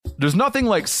There's nothing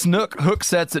like snook hook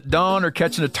sets at dawn or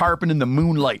catching a tarpon in the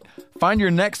moonlight. Find your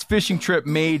next fishing trip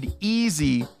made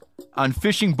easy on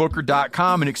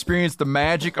fishingbooker.com and experience the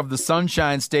magic of the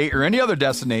Sunshine State or any other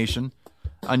destination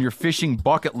on your fishing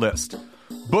bucket list.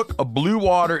 Book a blue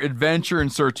water adventure in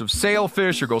search of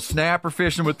sailfish or go snapper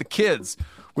fishing with the kids.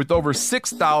 With over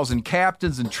 6,000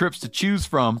 captains and trips to choose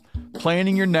from,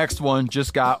 planning your next one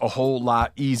just got a whole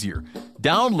lot easier.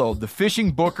 Download the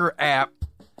Fishing Booker app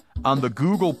on the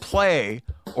Google Play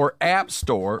or App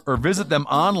Store, or visit them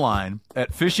online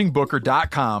at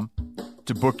fishingbooker.com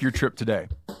to book your trip today.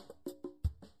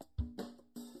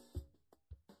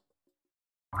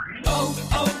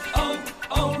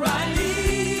 O'Reilly!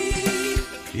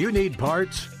 You need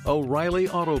parts? O'Reilly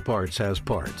Auto Parts has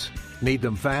parts. Need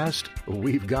them fast?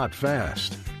 We've got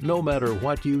fast. No matter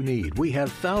what you need, we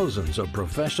have thousands of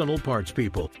professional parts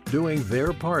people doing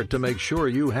their part to make sure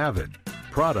you have it.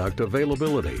 Product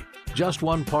availability. Just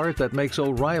one part that makes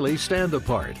O'Reilly stand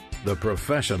apart. The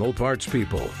professional parts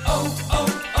people.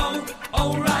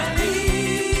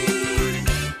 O'Reilly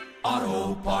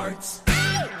Auto Parts.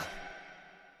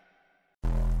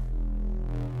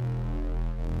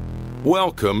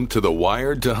 Welcome to the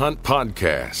Wired to Hunt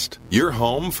podcast, your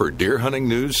home for deer hunting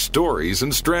news, stories,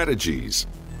 and strategies.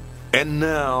 And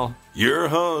now, your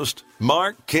host,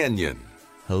 Mark Kenyon.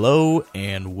 Hello,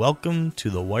 and welcome to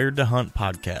the Wired to Hunt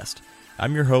podcast.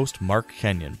 I'm your host, Mark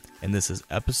Kenyon, and this is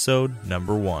episode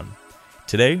number 1.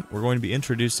 Today, we're going to be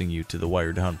introducing you to the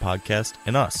Wired to Hunt podcast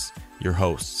and us, your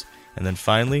hosts. And then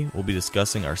finally, we'll be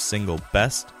discussing our single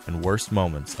best and worst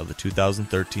moments of the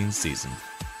 2013 season.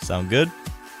 Sound good?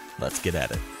 Let's get at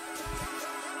it.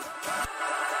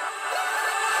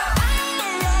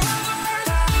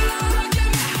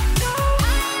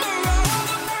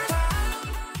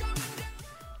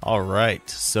 All right,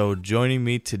 so joining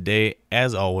me today,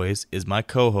 as always, is my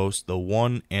co-host, the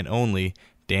one and only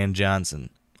Dan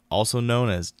Johnson, also known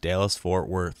as Dallas Fort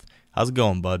Worth. How's it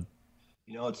going, bud?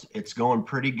 You know, it's going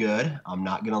pretty good. I'm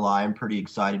not going to lie. I'm pretty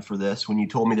excited for this. When you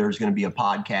told me there was going to be a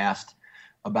podcast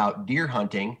about deer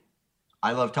hunting,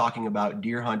 I love talking about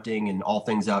deer hunting and all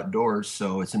things outdoors,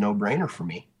 so it's a no-brainer for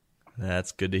me.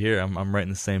 That's good to hear. I'm right in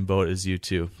the same boat as you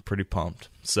too. Pretty pumped.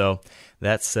 So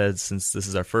that said, since this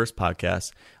is our first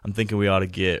podcast, I'm thinking we ought to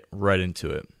get right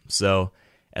into it. So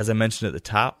as I mentioned at the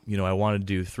top, I want to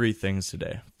do 3 things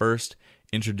today. First,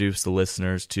 introduce the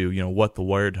listeners to, what the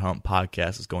Wired Hunt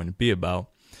podcast is going to be about.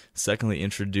 Secondly,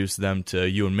 introduce them to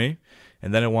you and me.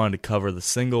 And then I wanted to cover the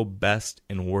single best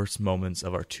and worst moments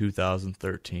of our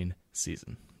 2013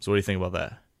 season. So what do you think about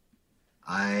that?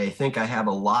 I think I have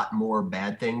a lot more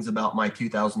bad things about my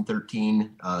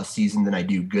 2013 season than I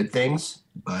do good things,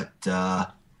 but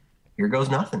here goes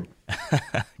nothing.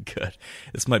 Good.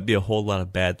 This might be a whole lot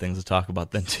of bad things to talk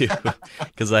about then too,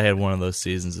 because I had one of those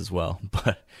seasons as well,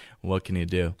 but what can you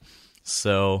do?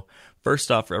 So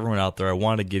first off, for everyone out there, I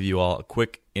want to give you all a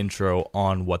quick intro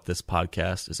on what this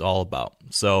podcast is all about.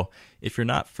 So if you're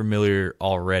not familiar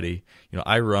already,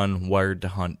 I run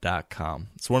wiredtohunt.com.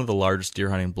 It's one of the largest deer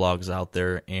hunting blogs out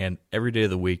there, and every day of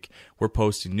the week, we're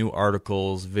posting new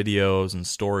articles, videos, and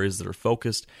stories that are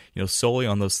focused, solely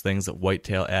on those things that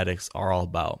whitetail addicts are all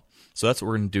about. So that's what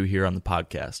we're going to do here on the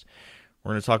podcast.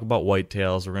 We're going to talk about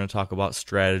whitetails, we're going to talk about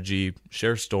strategy,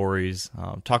 share stories,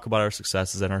 talk about our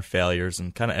successes and our failures,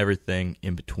 and kind of everything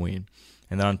in between.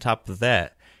 And then on top of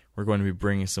that, we're going to be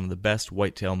bringing some of the best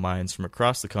whitetail minds from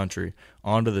across the country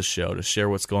onto the show to share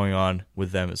what's going on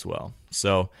with them as well.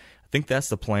 So I think that's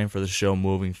the plan for the show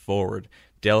moving forward.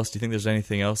 Dallas, do you think there's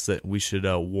anything else that we should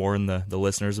warn the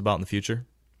listeners about in the future?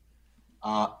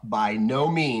 By no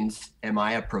means am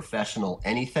I a professional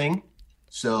anything,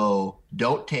 so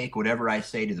don't take whatever I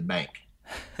say to the bank.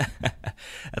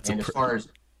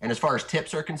 As far as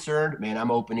tips are concerned, man,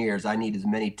 I'm open ears. I need as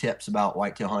many tips about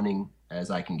whitetail hunting as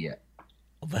I can get.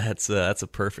 Well, that's a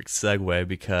perfect segue,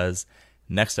 because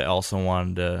next I also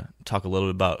wanted to talk a little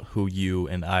bit about who you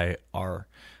and I are.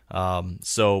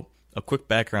 So a quick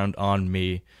background on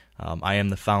me. I am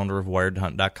the founder of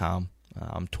WiredHunt.com.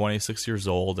 I'm 26 years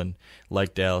old, and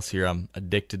like Dallas here, I'm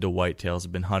addicted to whitetails.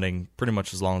 I've been hunting pretty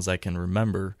much as long as I can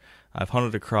remember. I've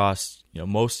hunted across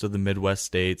most of the Midwest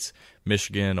states,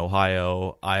 Michigan,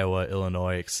 Ohio, Iowa,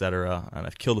 Illinois, etc. And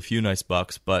I've killed a few nice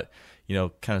bucks, but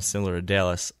kind of similar to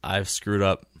Dallas, I've screwed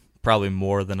up probably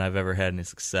more than I've ever had any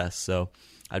success. So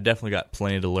I've definitely got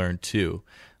plenty to learn too.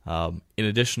 In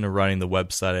addition to running the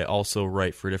website, I also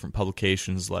write for different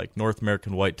publications like North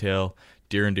American Whitetail,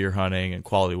 Deer and Deer Hunting, and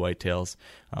Quality Whitetails.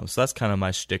 So that's kind of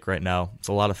my shtick right now. It's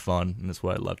a lot of fun, and it's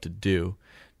what I love to do.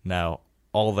 Now,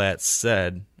 all that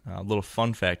said, a little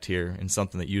fun fact here, and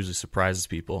something that usually surprises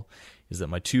people, is that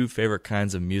my two favorite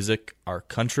kinds of music are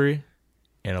country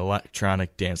and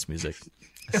electronic dance music.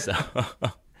 So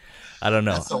I don't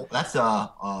know. That's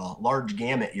a large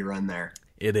gamut you run there.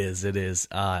 It is.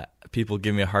 People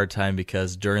give me a hard time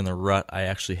because during the rut, I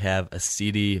actually have a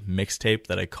CD mixtape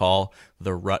that I call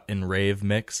the Rut and Rave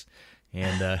Mix.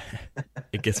 And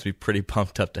it gets me pretty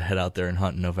pumped up to head out there and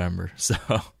hunt in November. So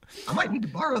I might need to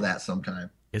borrow that sometime.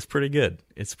 It's pretty good.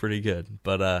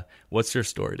 But what's your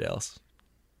story, Dallas?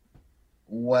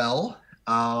 Well,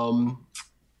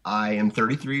 I am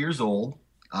 33 years old.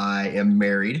 I am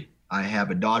married. I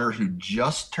have a daughter who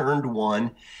just turned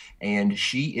 1, and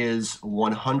she is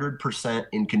 100%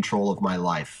 in control of my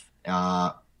life.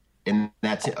 And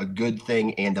that's a good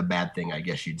thing and a bad thing, I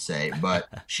guess you'd say. But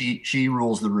she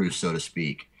rules the roost, so to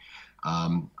speak.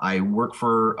 I work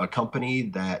for a company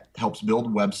that helps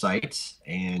build websites.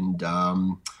 And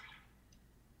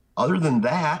other than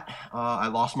that, I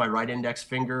lost my right index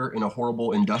finger in a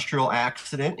horrible industrial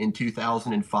accident in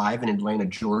 2005 in Atlanta,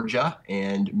 Georgia.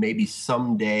 And maybe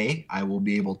someday I will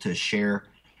be able to share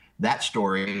that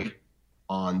story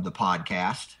on the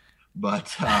podcast.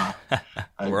 But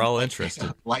we're all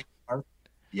interested. Like Mark,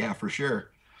 yeah, for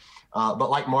sure. But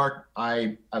like Mark,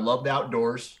 I love the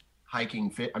outdoors,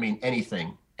 hiking,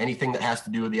 anything that has to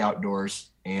do with the outdoors.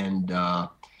 And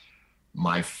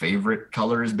my favorite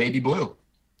color is baby blue.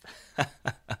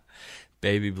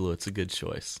 Baby blue, it's a good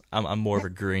choice. I'm more of a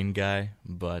green guy,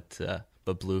 but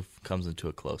blue comes into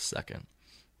a close second.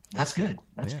 That's good.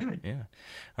 That's good. Yeah.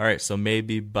 All right. So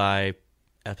maybe by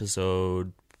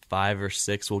episode 5 or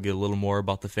 6, we'll get a little more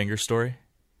about the finger story.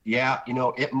 Yeah,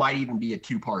 it might even be a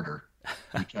 2-parter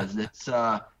because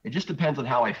it just depends on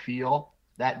how I feel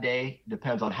that day.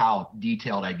 Depends on how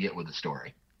detailed I get with the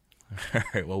story. All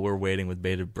right. Well, we're waiting with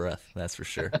bated breath. That's for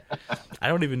sure. I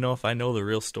don't even know if I know the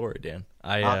real story, Dan.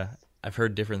 I've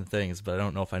heard different things, but I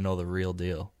don't know if I know the real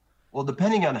deal. Well,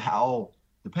 depending on how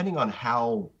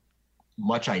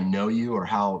much I know you or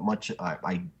how much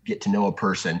I get to know a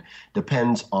person,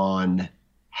 depends on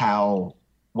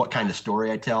what kind of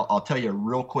story I tell. I'll tell you a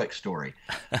real quick story.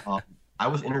 I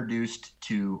was introduced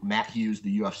to Matt Hughes,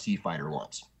 the UFC fighter,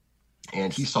 once,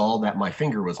 and he saw that my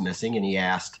finger was missing, and he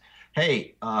asked,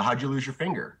 "Hey, how'd you lose your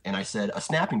finger?" And I said, "A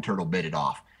snapping turtle bit it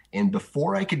off." And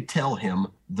before I could tell him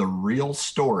the real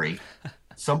story,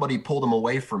 somebody pulled him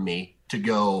away from me to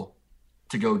go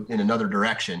in another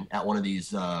direction at one of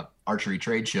these archery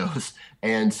trade shows.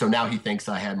 And so now he thinks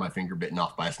I had my finger bitten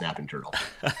off by a snapping turtle.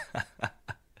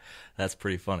 That's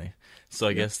pretty funny. So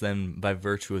I guess then by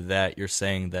virtue of that, you're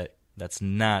saying that that's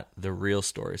not the real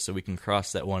story. So we can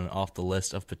cross that one off the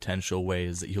list of potential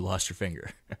ways that you lost your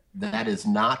finger. That is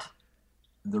not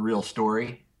the real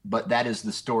story, but that is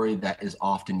the story that is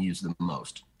often used the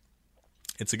most.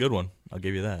 It's a good one. I'll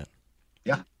give you that.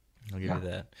 Yeah. I'll give you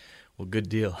that. Well, good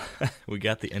deal. We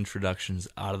got the introductions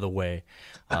out of the way.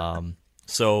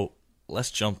 So let's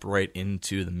jump right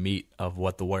into the meat of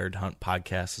what the Wired Hunt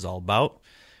podcast is all about,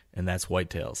 and that's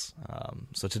whitetails.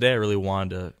 So today I really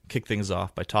wanted to kick things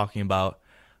off by talking about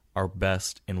our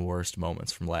best and worst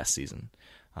moments from last season.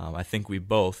 I think we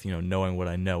both, knowing what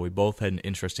I know, we both had an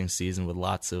interesting season with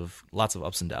lots of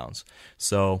ups and downs.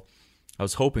 So I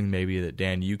was hoping maybe that,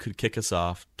 Dan, you could kick us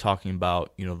off talking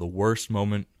about, the worst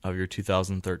moment of your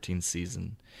 2013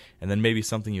 season, and then maybe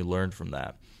something you learned from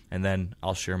that. And then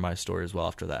I'll share my story as well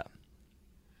after that.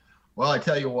 Well, I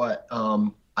tell you what,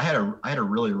 I had a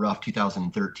really rough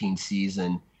 2013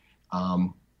 season.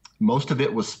 Most of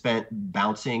it was spent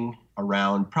bouncing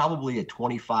around probably a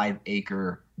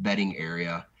 25-acre bedding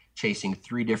area, chasing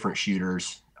 3 different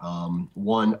shooters,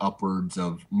 one upwards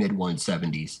of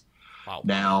mid-170s. Wow.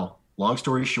 Now, long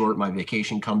story short, my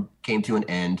vacation came to an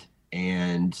end,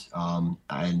 and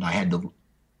I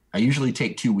usually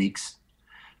take 2 weeks.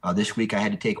 This week I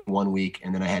had to take 1 week,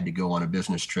 and then I had to go on a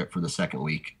business trip for the second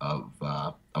week of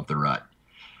the rut.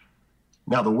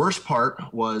 Now, the worst part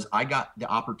was I got the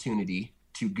opportunity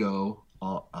to go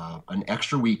an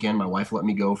extra weekend. My wife let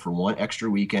me go for one extra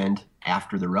weekend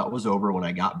after the rut was over when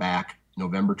I got back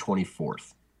November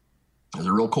 24th. It was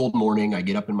a real cold morning. I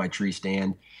get up in my tree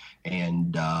stand,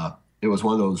 and it was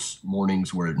one of those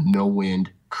mornings where no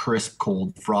wind, crisp,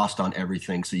 cold, frost on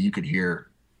everything, so you could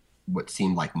hear what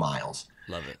seemed like miles.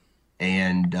 Love it.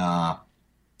 And I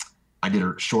did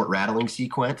a short rattling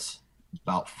sequence.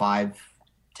 About 5-10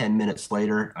 minutes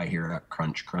later, I hear a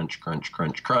crunch, crunch, crunch,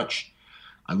 crunch, crunch.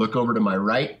 I look over to my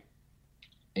right,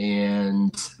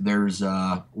 and there's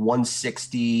a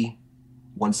 160,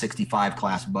 165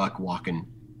 class buck walking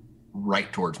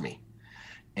right towards me.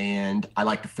 And I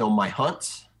like to film my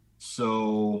hunts,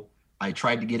 so I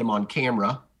tried to get him on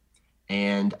camera,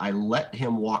 and I let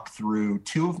him walk through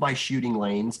 2 of my shooting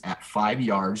lanes at 5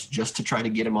 yards just to try to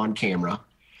get him on camera.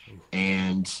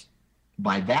 And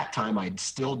by that time, I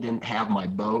still didn't have my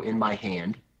bow in my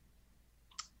hand.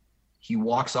 He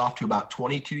walks off to about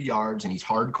 22 yards, and he's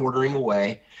hard quartering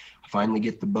away. I finally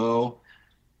get the bow.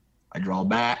 I draw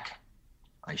back.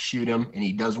 I shoot him, and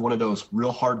he does one of those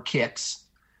real hard kicks,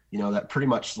 that pretty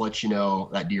much lets you know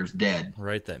that deer's dead.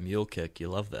 Right, that mule kick. You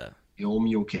love that. The old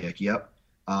mule kick, yep.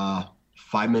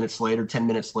 5 minutes later, 10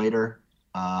 minutes later,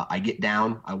 I get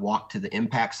down. I walk to the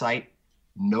impact site.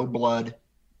 No blood,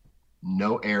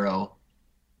 no arrow.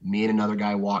 Me and another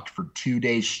guy walked for 2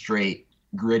 days straight,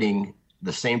 gridding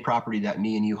the same property that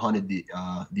me and you hunted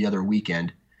the other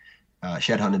weekend,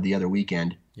 shed hunted the other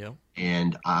weekend. Yep.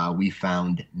 And we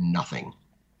found nothing,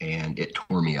 and it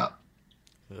tore me up.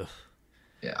 Ugh.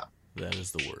 Yeah. That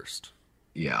is the worst.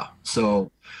 Yeah.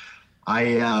 So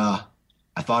I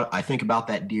think about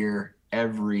that deer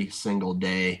every single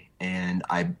day, and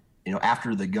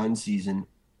after the gun season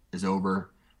is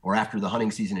over, or after the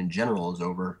hunting season in general is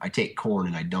over, I take corn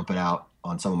and I dump it out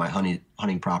on some of my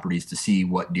hunting properties to see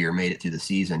what deer made it through the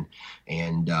season.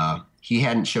 And he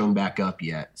hadn't shown back up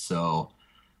yet. So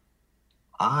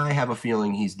I have a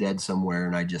feeling he's dead somewhere,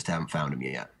 and I just haven't found him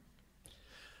yet.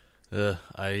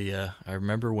 I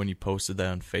remember when you posted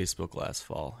that on Facebook last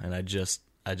fall, and I just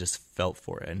felt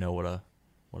for it. I know what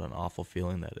an awful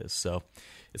feeling that is. So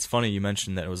it's funny you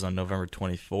mentioned that it was on November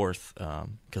 24th,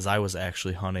 because I was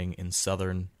actually hunting in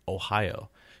southern Ohio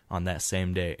on that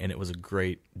same day, and it was a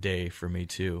great day for me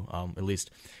too. At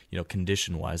least,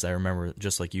 condition wise, I remember,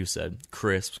 just like you said,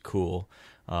 crisp, cool,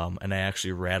 and I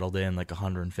actually rattled in like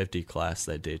 150 class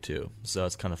that day too. So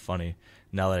it's kind of funny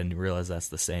now that I realize that's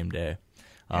the same day.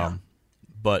 Yeah.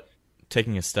 But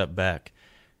taking a step back,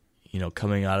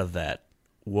 coming out of that,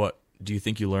 what do you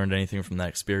think you learned anything from that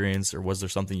experience, or was there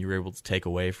something you were able to take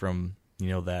away from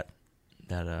that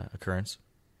occurrence?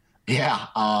 Yeah.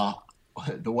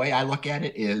 The way I look at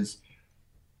it is,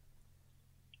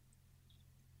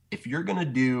 if you're going to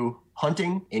do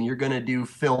hunting and you're going to do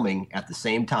filming at the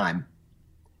same time,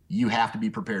 you have to be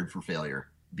prepared for failure,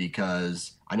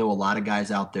 because I know a lot of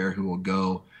guys out there who will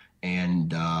go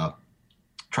and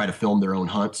try to film their own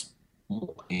hunts,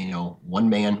 one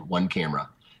man, one camera.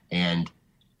 And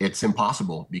it's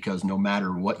impossible, because no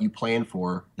matter what you plan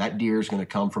for, that deer is going to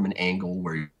come from an angle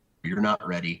where you're not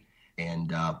ready.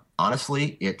 And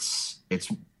honestly, it's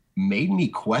made me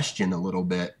question a little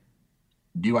bit,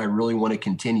 do I really want to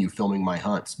continue filming my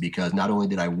hunts? Because not only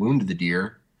did I wound the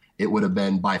deer, it would have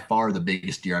been by far the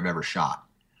biggest deer I've ever shot.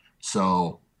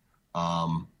 So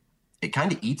it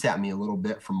kind of eats at me a little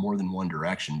bit from more than one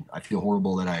direction. I feel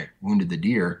horrible that I wounded the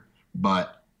deer,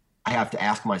 but I have to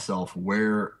ask myself,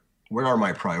 where are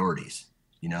my priorities?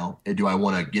 Do I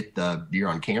want to get the deer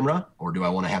on camera, or do I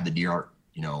want to have the deer,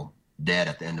 dead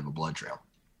at the end of a blood trail?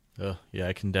 Yeah,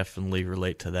 I can definitely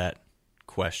relate to that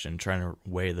question, trying to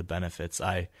weigh the benefits.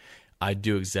 I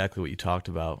do exactly what you talked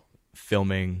about,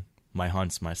 filming my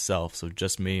hunts myself, so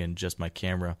just me and just my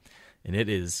camera, and it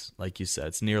is, like you said,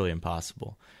 it's nearly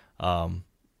impossible.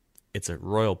 It's a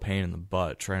royal pain in the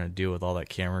butt trying to deal with all that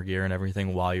camera gear and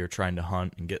everything while you're trying to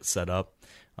hunt and get set up.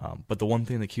 But the one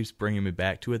thing that keeps bringing me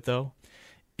back to it, though,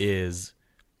 is,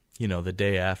 the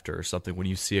day after or something, when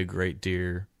you see a great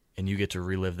deer and you get to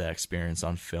relive that experience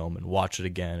on film and watch it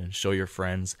again and show your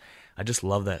friends. I just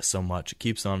love that so much. It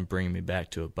keeps on bringing me back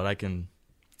to it, but I can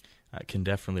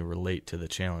definitely relate to the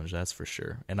challenge, that's for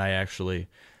sure. And I actually,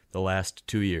 the last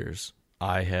 2 years,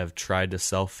 I have tried to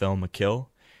self-film a kill.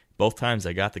 Both times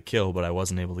I got the kill, but I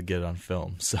wasn't able to get it on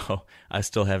film. So I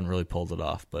still haven't really pulled it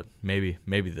off, but maybe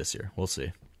this year. We'll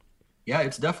see. Yeah,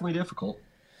 it's definitely difficult.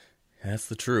 That's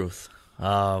the truth.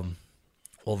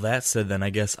 Well, that said, then I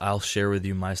guess I'll share with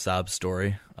you my sob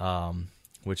story,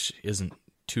 which isn't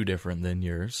too different than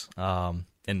yours.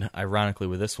 And ironically,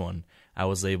 with this one, I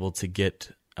was able to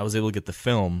get the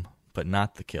film, but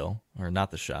not the kill, or not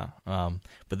the shot.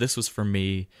 But this was for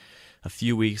me a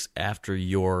few weeks after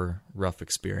your rough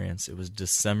experience. It was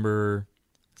December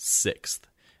 6th,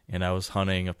 and I was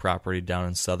hunting a property down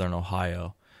in southern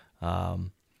Ohio.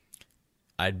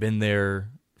 I'd been there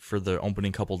for the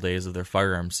opening couple days of their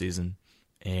firearm season,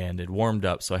 and it warmed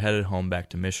up, so I headed home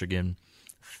back to Michigan.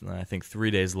 I think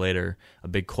 3 days later, a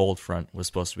big cold front was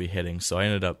supposed to be hitting, so I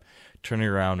ended up turning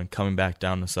around and coming back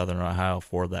down to southern Ohio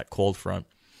for that cold front,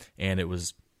 and it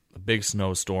was a big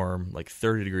snowstorm, like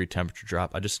 30-degree temperature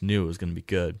drop. I just knew it was going to be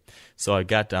good. So I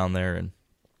got down there and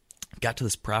got to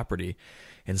this property,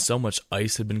 And so much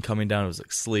ice had been coming down. It was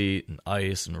like sleet and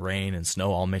ice and rain and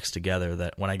snow all mixed together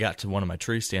that when I got to one of my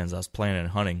tree stands I was planning on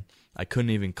hunting, I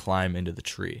couldn't even climb into the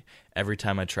tree. Every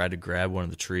time I tried to grab one of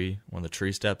the tree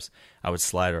steps, I would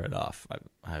slide right off.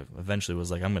 I eventually was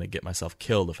like, I'm going to get myself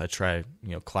killed if I try,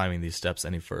 climbing these steps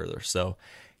any further. So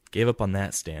gave up on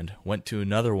that stand, went to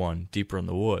another one deeper in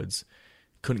the woods.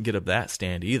 Couldn't get up that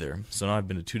stand either. So now I've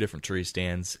been to 2 different tree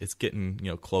stands. It's getting,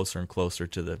 closer and closer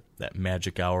to that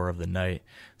magic hour of the night.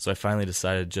 So I finally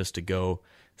decided just to go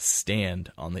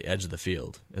stand on the edge of the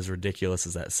field. As ridiculous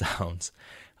as that sounds.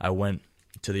 I went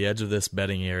to the edge of this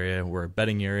bedding area where a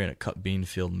bedding area and a cut bean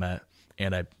field met,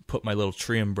 and I put my little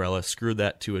tree umbrella, screwed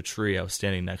that to a tree I was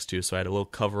standing next to, so I had a little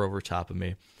cover over top of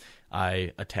me.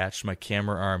 I attached my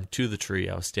camera arm to the tree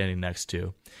I was standing next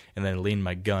to, and then leaned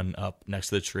my gun up next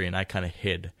to the tree, and I kind of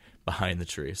hid behind the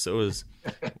tree. So it was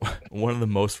one of the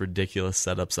most ridiculous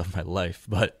setups of my life.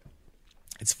 But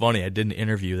it's funny, I did an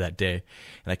interview that day,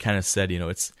 and I kind of said,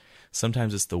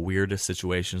 sometimes it's the weirdest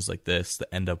situations like this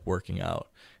that end up working out.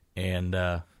 And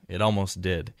it almost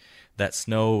did. That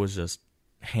snow was just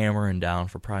hammering down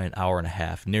for probably an hour and a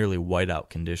half, nearly whiteout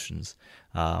conditions.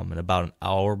 And about an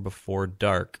hour before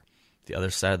dark, the other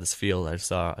side of this field, I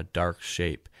saw a dark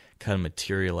shape kind of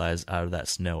materialize out of that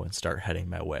snow and start heading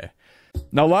my way.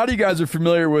 Now, a lot of you guys are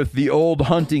familiar with the old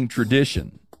hunting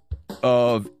tradition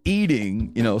of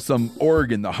eating, some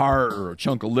organ, the heart or a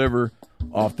chunk of liver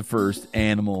off the first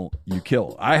animal you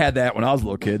kill. I had that when I was a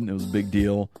little kid, and it was a big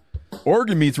deal.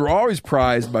 Organ meats were always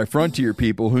prized by frontier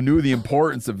people who knew the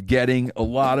importance of getting a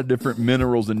lot of different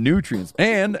minerals and nutrients.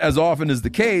 And, as often is the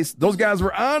case, those guys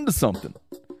were onto something.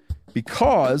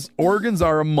 Because organs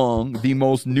are among the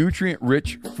most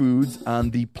nutrient-rich foods on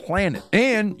the planet.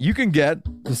 And you can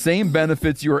get the same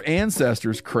benefits your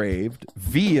ancestors craved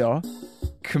via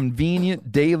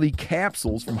convenient daily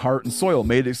capsules from Heart and Soil,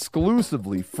 made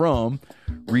exclusively from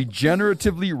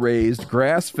regeneratively raised,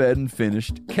 grass-fed, and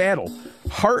finished cattle.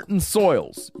 Heart and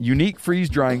Soil's unique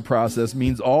freeze-drying process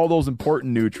means all those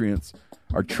important nutrients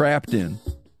are trapped in,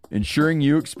 ensuring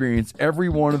you experience every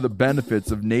one of the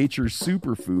benefits of nature's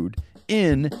superfood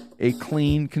in a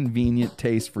clean, convenient,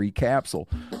 taste-free capsule.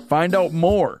 Find out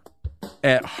more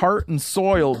at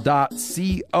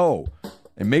heartandsoil.co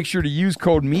and make sure to use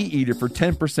code MeatEater for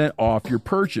 10% off your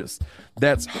purchase.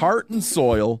 That's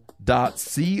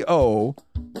heartandsoil.co.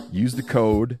 Use the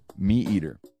code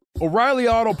MeatEater. O'Reilly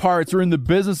Auto Parts are in the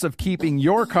business of keeping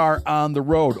your car on the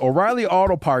road. O'Reilly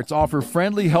Auto Parts offer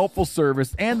friendly, helpful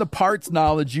service and the parts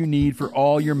knowledge you need for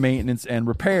all your maintenance and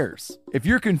repairs. If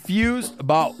you're confused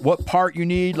about what part you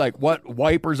need, like what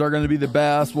wipers are going to be the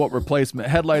best, what replacement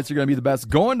headlights are going to be the best,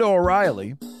 go into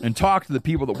O'Reilly and talk to the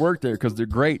people that work there, because they're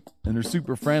great and they're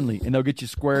super friendly, and they'll get you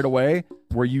squared away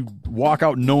where you walk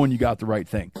out knowing you got the right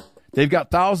thing. They've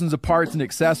got thousands of parts and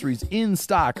accessories in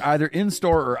stock, either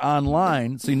in-store or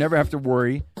online, so you never have to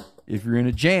worry if you're in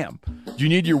a jam. Do you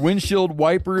need your windshield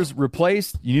wipers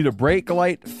replaced? You need a brake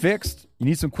light fixed? You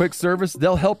need some quick service?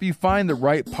 They'll help you find the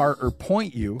right part or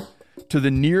point you to the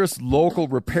nearest local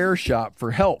repair shop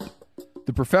for help.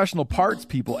 The professional parts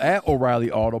people at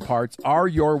O'Reilly Auto Parts are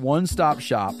your one-stop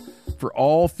shop for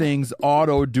all things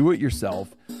auto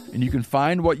do-it-yourself, and you can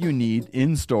find what you need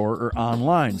in-store or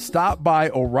online. Stop by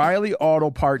O'Reilly Auto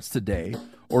Parts today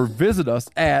or visit us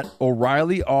at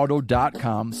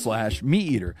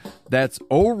O'ReillyAuto.com/MeatEater. That's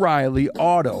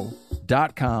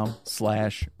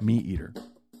O'ReillyAuto.com/MeatEater.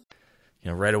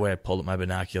 Right away I pulled up my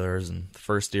binoculars, and the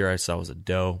first deer I saw was a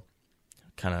doe.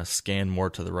 Kind of scanned more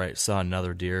to the right, saw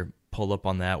another deer, pulled up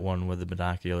on that one with the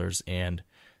binoculars, and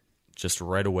just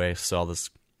right away saw this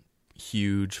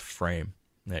huge frame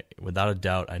that without a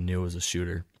doubt I knew was a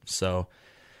shooter. So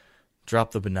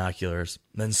dropped the binoculars,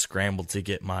 then scrambled to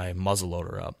get my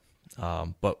muzzleloader up.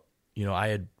 But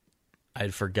I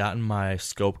had forgotten my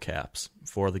scope caps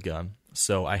for the gun,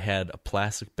 so I had a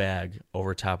plastic bag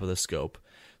over top of the scope.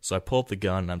 So I pull up the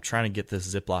gun, and I'm trying to get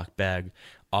this Ziploc bag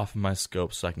off of my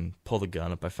scope so I can pull the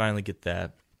gun up. I finally get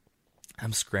that.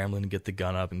 I'm scrambling to get the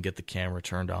gun up and get the camera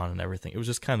turned on and everything. It was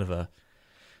just kind of a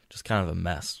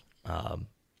mess.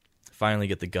 Finally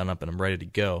get the gun up and I'm ready to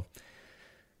go.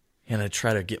 And I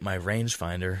try to get my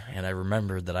rangefinder, and I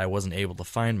remembered that I wasn't able to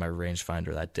find my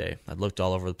rangefinder that day. I looked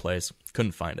all over the place,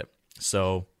 couldn't find it.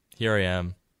 So here I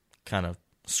am, kind of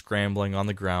scrambling on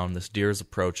the ground. This deer is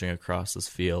approaching across this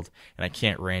field, and I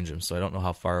can't range him, so I don't know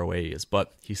how far away he is.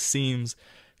 But he seems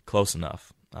close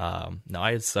enough. Now,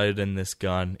 I had sighted in this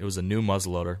gun. It was a new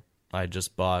muzzleloader I had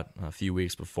just bought a few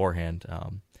weeks beforehand.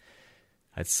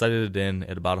 I'd sighted it in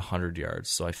at about 100 yards,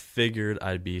 so I figured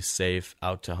I'd be safe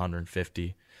out to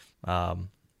 150.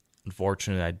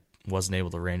 Unfortunately, wasn't able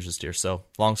to range this deer. So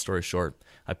long story short,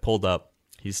 I pulled up,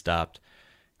 he stopped,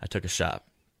 I took a shot,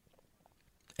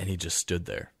 and he just stood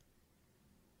there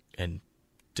and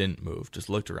didn't move, just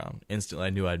looked around. Instantly,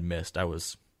 I knew I'd missed. I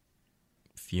was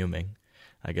fuming,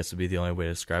 I guess would be the only way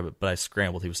to describe it. But I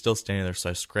scrambled. He was still standing there,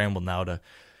 so I scrambled now to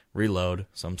reload.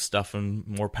 So I'm stuffing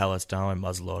more pellets down my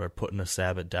muzzleloader, putting a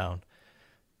sabot down.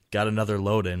 Got another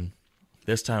load in.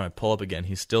 This time I pull up again.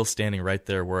 He's still standing right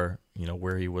there where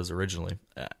he was originally.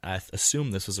 I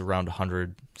assume this was around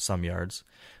 100 some yards,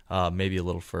 maybe a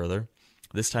little further.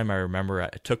 This time I remember I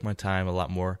took my time a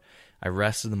lot more. I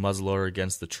rested the muzzleloader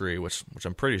against the tree, which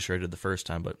I'm pretty sure I did the first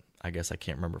time, but I guess I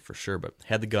can't remember for sure. But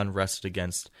had the gun rested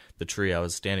against the tree I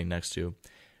was standing next to.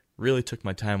 Really took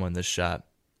my time on this shot.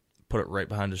 Put it right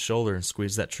behind his shoulder and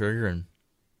squeezed that trigger, and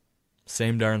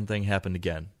same darn thing happened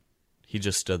again. He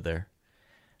just stood there.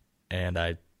 And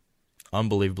I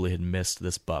unbelievably had missed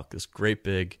this buck, this great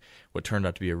big, what turned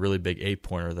out to be a really big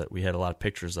 8-pointer that we had a lot of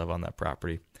pictures of on that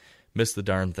property. Missed the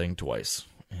darn thing twice.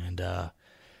 And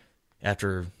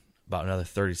after about another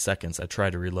 30 seconds, I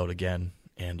tried to reload again,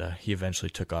 and he eventually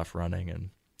took off running. And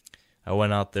I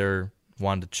went out there,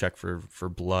 wanted to check for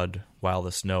blood while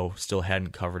the snow still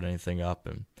hadn't covered anything up,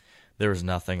 and there was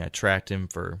nothing. I tracked him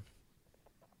for,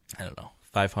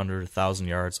 500, 1,000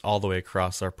 yards all the way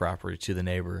across our property to the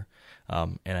neighbor.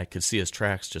 And I could see his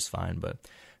tracks just fine, but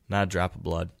not a drop of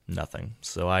blood, nothing.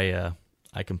 So I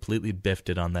completely biffed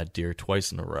it on that deer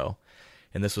twice in a row.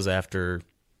 And this was after,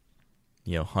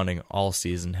 hunting all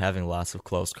season, having lots of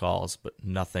close calls, but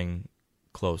nothing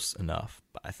close enough.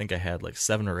 I think I had like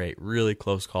 7 or 8 really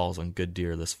close calls on good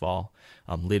deer this fall,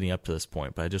 leading up to this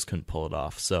point, but I just couldn't pull it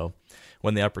off. So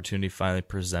when the opportunity finally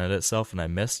presented itself and I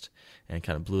missed and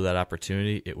kind of blew that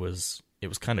opportunity, it was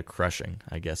kind of crushing,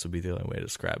 I guess would be the only way to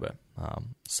describe it.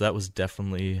 So that was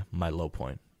definitely my low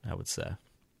point, I would say.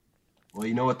 Well,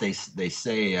 you know what they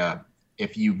say,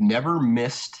 if you've never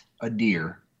missed a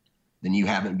deer, then you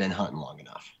haven't been hunting long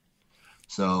enough.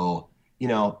 So,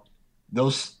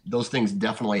 those things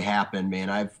definitely happen,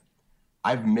 man.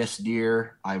 I've missed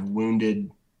deer. I've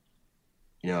wounded,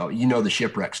 the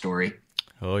shipwreck story.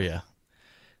 Oh yeah.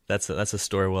 That's a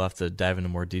story we'll have to dive into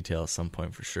more detail at some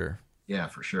point for sure. Yeah,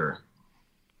 for sure.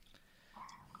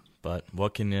 But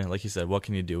what can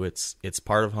you do? It's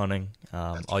part of hunting.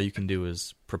 All you can do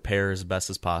is prepare as best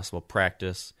as possible,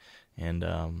 practice, and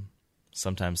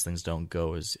sometimes things don't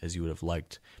go as you would have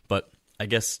liked. But I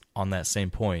guess on that same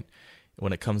point,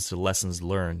 when it comes to lessons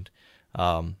learned,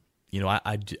 I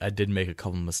did make a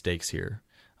couple mistakes here.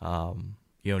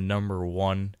 Number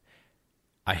one,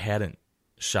 I hadn't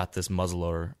shot this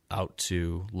muzzleloader out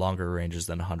to longer ranges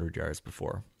than 100 yards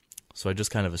before. So I just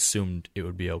kind of assumed it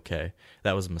would be okay.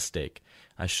 That was a mistake.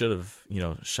 I should have,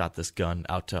 shot this gun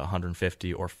out to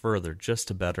 150 or further just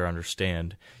to better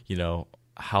understand,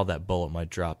 how that bullet might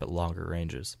drop at longer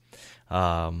ranges.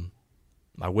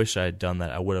 I wish I had done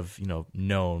that. I would have,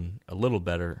 known a little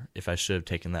better if I should have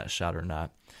taken that shot or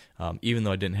not. Even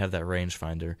though I didn't have that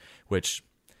rangefinder, which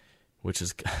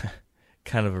is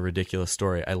kind of a ridiculous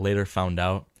story. I later found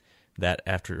out that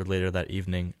later that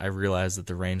evening, I realized that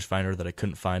the rangefinder that I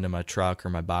couldn't find in my truck or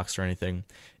my box or anything,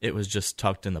 it was just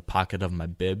tucked in the pocket of my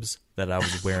bibs that I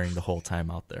was wearing the whole time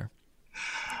out there.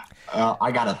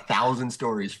 I got 1,000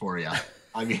 stories for you.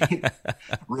 I mean,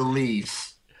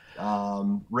 release,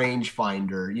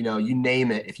 rangefinder, you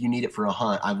name it. If you need it for a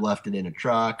hunt, I've left it in a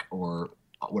truck or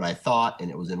what I thought, and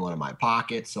it was in one of my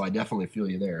pockets. So I definitely feel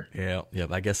you there. Yeah.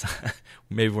 I guess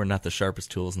maybe we're not the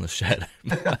sharpest tools in the shed.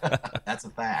 That's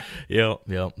a fact. Yeah.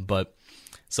 But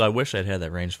so I wish I'd had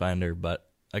that rangefinder, but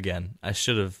again, I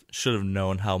should have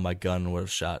known how my gun would have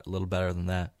shot a little better than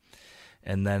that.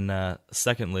 And then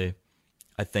secondly,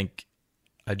 I think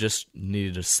I just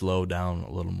needed to slow down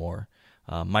a little more.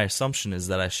 My assumption is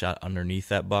that I shot underneath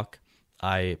that buck.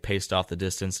 I paced off the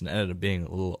distance and ended up being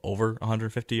a little over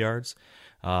 150 yards.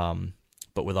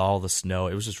 But with all the snow,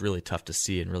 it was just really tough to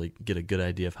see and really get a good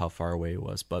idea of how far away he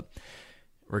was. But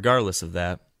regardless of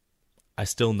that, I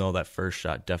still know that first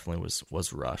shot definitely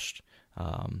was rushed.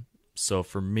 So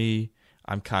for me,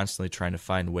 I'm constantly trying to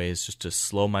find ways just to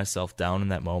slow myself down in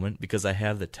that moment because I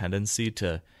have the tendency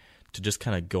to just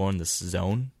kind of go in this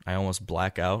zone. I almost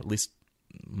black out, at least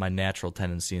my natural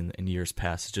tendency in years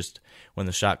past is just when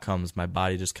the shot comes, my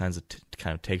body just kind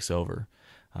of takes over,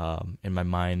 and my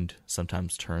mind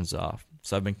sometimes turns off.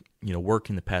 So I've been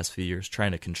working the past few years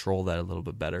trying to control that a little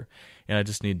bit better, and I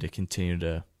just need to continue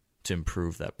to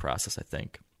improve that process, I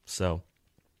think. So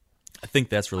I think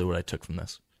that's really what I took from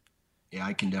this. Yeah,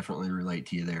 I can definitely relate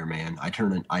to you there, man. I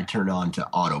turn on to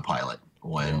autopilot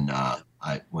when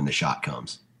the shot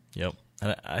comes. Yep,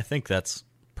 and I think that's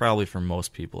probably for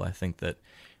most people. I think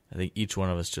each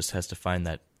one of us just has to find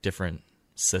that different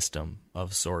system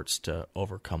of sorts to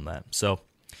overcome that. So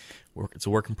it's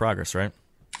a work in progress, right?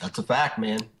 That's a fact,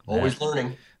 man. Always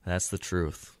learning. That's the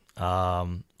truth.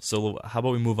 So how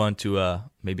about we move on to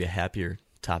maybe a happier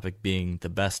topic, being the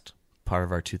best part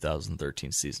of our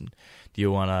 2013 season. Do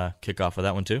you want to kick off with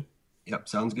that one too? Yep,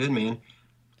 sounds good, man.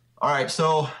 All right,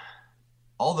 so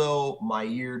although my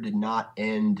year did not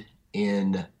end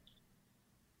in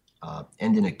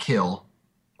a kill,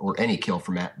 or any kill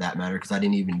for that matter, because I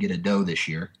didn't even get a doe this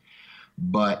year,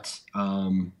 but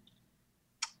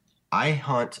I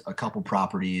hunt a couple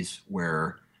properties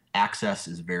where access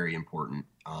is very important,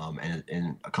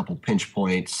 and a couple pinch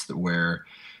points where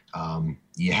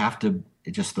you have to.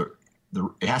 It has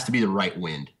to be the right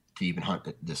wind to even hunt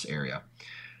this area.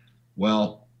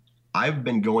 Well, I've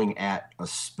been going at a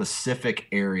specific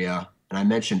area, and I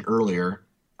mentioned earlier,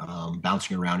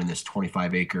 bouncing around in this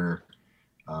 25-acre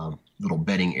little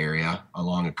bedding area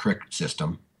along a creek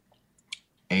system,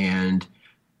 and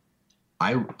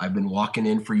I've been walking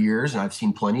in for years, and I've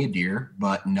seen plenty of deer,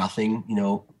 but nothing,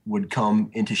 would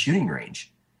come into shooting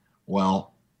range.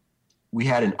 Well, we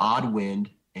had an odd wind,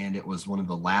 and it was one of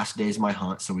the last days of my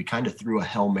hunt, so we kind of threw a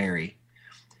Hail Mary,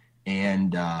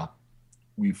 and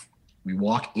we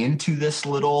walk into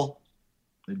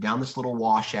down this little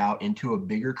washout into a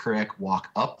bigger creek, walk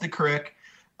up the creek,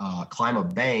 climb a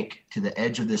bank to the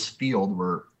edge of this field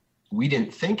where we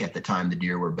didn't think at the time the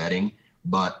deer were bedding,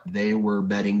 but they were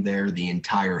bedding there the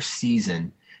entire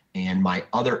season. And my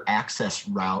other access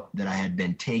route that I had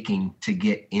been taking to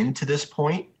get into this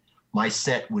point, my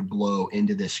scent would blow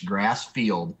into this grass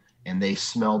field, and they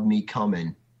smelled me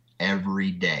coming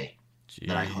every day. Jeez.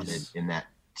 That I hunted in that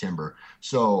timber.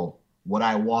 So what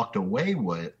I walked away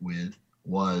with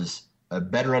was a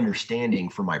better understanding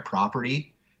for my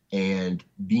property and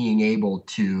being able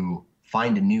to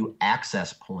find a new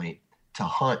access point to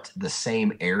hunt the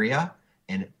same area,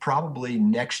 and probably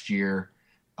next year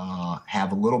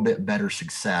have a little bit better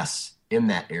success in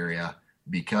that area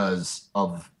because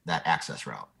of that access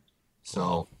route.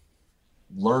 So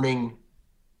learning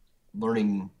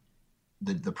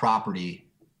the property,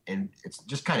 and it's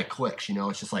just kind of clicks,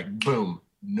 it's just like, boom,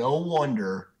 no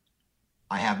wonder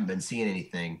I haven't been seeing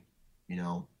anything,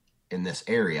 in this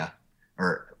area,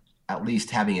 or at least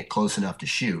having it close enough to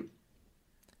shoot.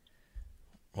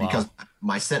 Wow. Because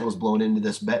my scent was blown into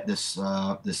this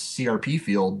CRP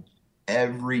field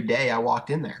every day I walked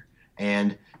in there.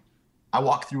 And I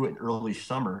walked through it in early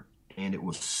summer, and it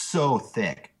was so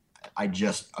thick.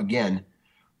 Again,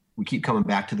 we keep coming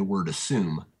back to the word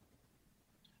assume.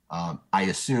 I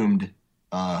assumed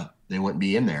they wouldn't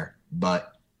be in there,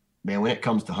 but man, when it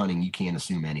comes to hunting, you can't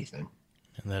assume anything.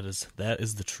 And that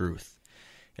is the truth.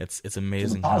 It's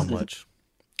amazing how much.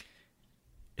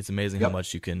 It's amazing how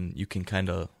much you can kind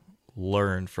of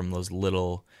learn from those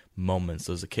little moments,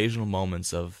 those occasional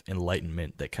moments of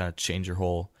enlightenment that kind of change your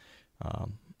whole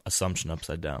assumption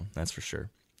upside down. That's for sure.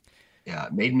 Yeah,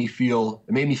 it made me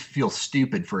feel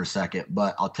stupid for a second,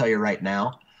 but I'll tell you right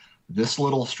now, this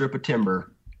little strip of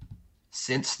timber,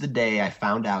 since the day I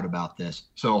found out about this.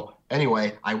 So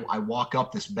anyway, I walk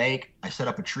up this bank, I set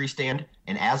up a tree stand,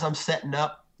 and as I'm setting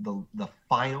up the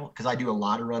final, because I do a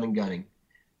lot of run and gunning,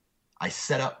 I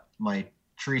set up my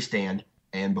tree stand,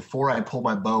 and before I pull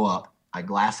my bow up, I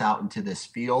glass out into this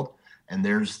field, and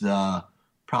there's the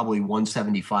probably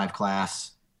 175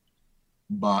 class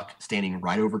buck standing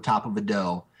right over top of a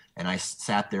doe, and I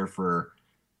sat there for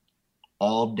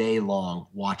all day long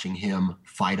watching him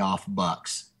fight off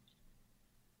bucks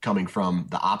coming from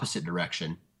the opposite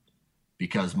direction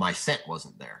because my scent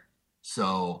wasn't there.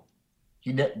 So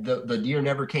the deer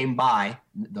never came by,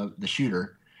 the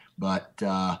shooter, but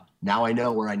now I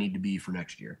know where I need to be for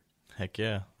next year. Heck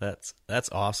yeah, that's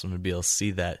awesome to be able to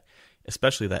see that,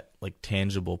 especially that like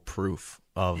tangible proof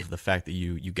of the fact that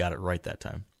you got it right that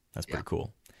time. That's pretty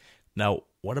cool. Now,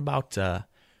 what about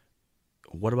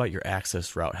your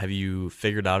access route? Have you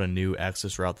figured out a new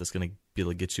access route that's going to be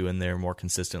able to get you in there more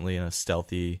consistently in a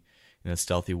stealthy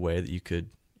way that you could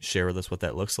share with us what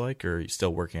that looks like, or are you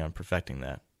still working on perfecting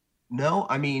that? No,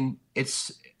 I mean,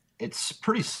 it's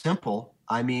pretty simple.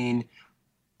 I mean,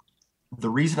 the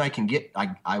reason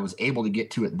I was able to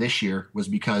get to it this year was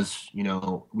because,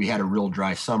 we had a real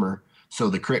dry summer, so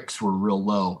the creeks were real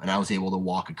low, and I was able to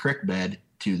walk a creek bed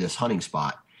to this hunting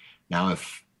spot. Now,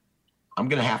 if I'm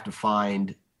going to have to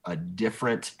find a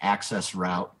different access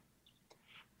route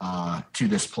to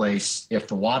this place if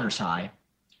the water's high,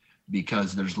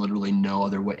 because there's literally no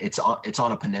other way. It's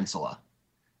on a peninsula,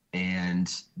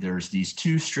 and there's these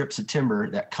two strips of timber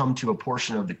that come to a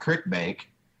portion of the creek bank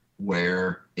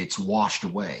where it's washed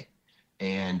away,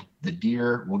 and the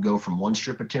deer will go from one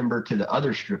strip of timber to the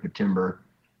other strip of timber,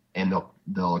 and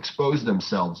they'll expose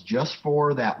themselves just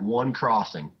for that one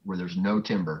crossing where there's no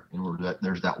timber and where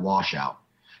there's that washout.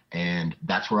 And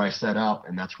that's where I set up,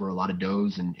 and that's where a lot of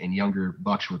does and younger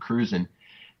bucks were cruising.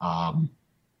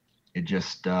 It's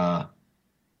just a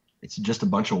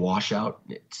bunch of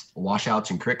washouts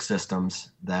and creek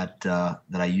systems that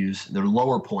I use. They're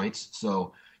lower points,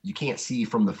 so you can't see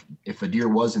if a deer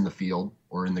was in the field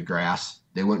or in the grass,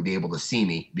 they wouldn't be able to see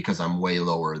me because I'm way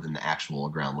lower than the actual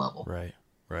ground level. Right.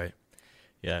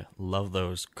 Yeah, love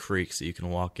those creeks that you can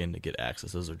walk in to get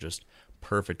access. Those are just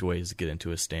perfect ways to get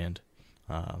into a stand.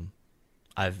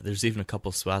 There's even a couple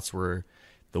of spots where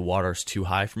the water's too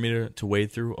high for me to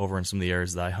wade through over in some of the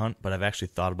areas that I hunt, but I've actually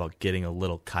thought about getting a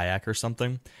little kayak or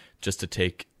something just to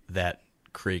take that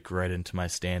creek right into my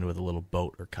stand with a little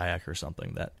boat or kayak or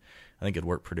something. That I think it'd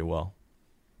work pretty well.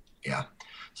 Yeah.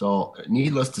 So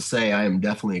needless to say, I am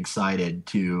definitely excited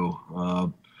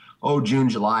to, June,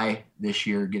 July this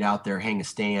year, get out there, hang a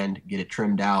stand, get it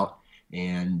trimmed out,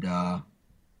 and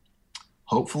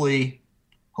hopefully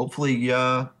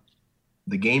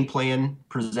the game plan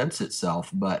presents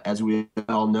itself. But as we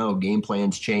all know, game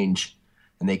plans change,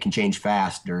 and they can change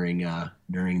fast during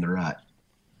the rut.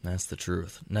 That's the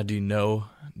truth. Now, do you know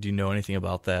anything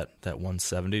about that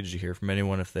 170? Did you hear from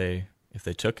anyone if they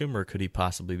took him, or could he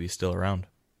possibly be still around?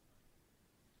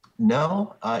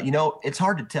 No, it's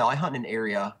hard to tell. I hunt in an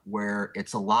area where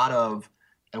it's a lot of,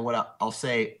 and what I'll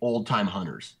say, old time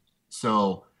hunters.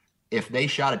 So if they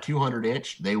shot a 200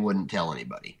 inch, they wouldn't tell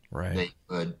anybody. Right. They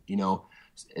would,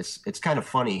 it's kind of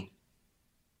funny.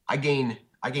 I gain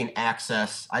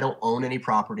access. I don't own any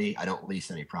property. I don't lease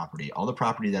any property. All the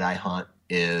property that I hunt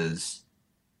is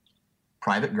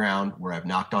private ground where I've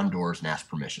knocked on doors and asked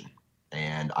permission.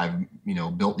 And I've,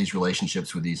 built these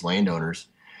relationships with these landowners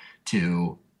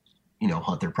to,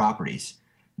 hunt their properties.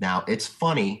 Now, it's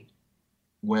funny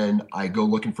when I go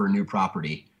looking for a new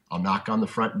property, I'll knock on the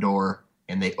front door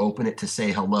and they open it to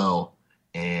say hello,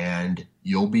 and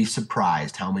you'll be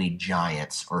surprised how many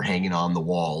giants are hanging on the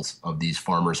walls of these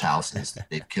farmers' houses that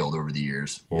they've killed over the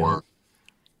years. Yeah. Or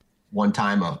one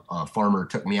time a farmer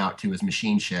took me out to his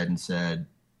machine shed and said,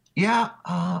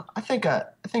 I think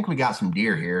we got some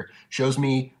deer here. Shows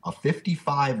me a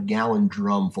 55-gallon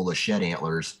drum full of shed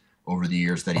antlers over the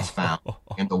years that he's found.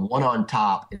 And the one on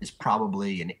top is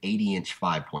probably an 80-inch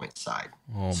 5-point side.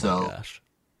 Oh, my gosh.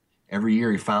 Every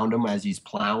year he found them as he's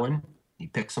plowing. He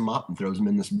picks them up and throws them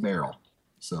in this barrel.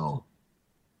 So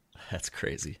that's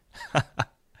crazy.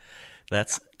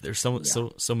 There's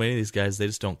so many of these guys, they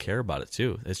just don't care about it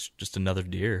too. It's just another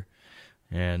deer,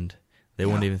 and they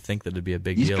wouldn't even think that it'd be a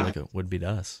big deal like it would be to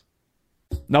us.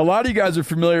 Now, a lot of you guys are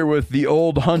familiar with the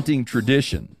old hunting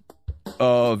tradition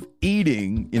of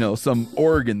eating, some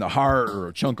organ, the heart or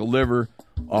a chunk of liver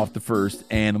off the first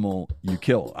animal you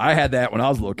kill. I had that when I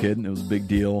was a little kid, and it was a big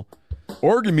deal.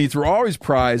 Organ meats were always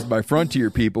prized by frontier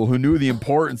people who knew the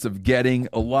importance of getting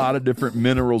a lot of different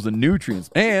minerals and nutrients.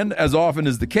 And as often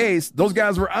is the case, those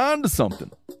guys were onto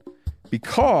something,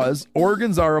 because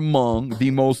organs are among the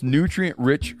most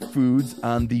nutrient-rich foods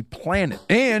on the planet.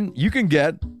 And you can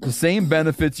get the same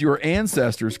benefits your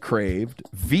ancestors craved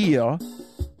via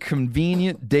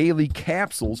convenient daily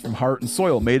capsules from Heart and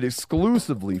Soil, made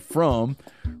exclusively from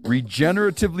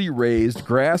regeneratively raised,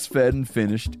 grass-fed, and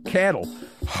finished cattle.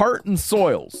 Heart and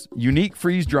Soil's unique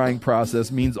freeze-drying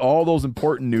process means all those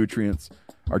important nutrients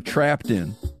are trapped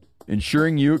in,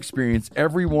 ensuring you experience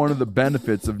every one of the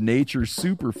benefits of nature's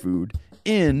superfood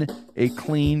in a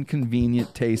clean,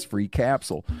 convenient, taste-free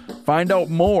capsule. Find out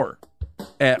more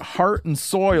at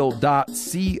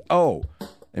heartandsoil.co.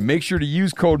 And make sure to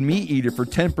use code MeatEater for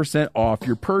 10% off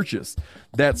your purchase.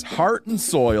 That's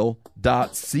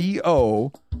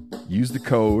heartandsoil.co. Use the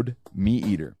code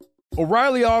MeatEater.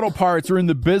 O'Reilly Auto Parts are in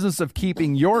the business of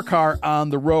keeping your car on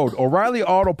the road. O'Reilly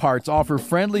Auto Parts offer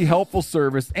friendly, helpful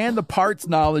service and the parts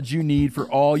knowledge you need for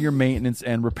all your maintenance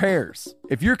and repairs.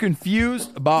 If you're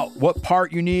confused about what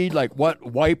part you need, like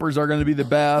what wipers are going to be the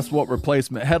best, what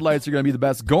replacement headlights are going to be the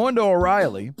best, go into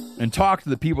O'Reilly and talk to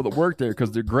the people that work there,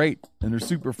 because they're great and they're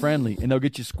super friendly, and they'll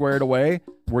get you squared away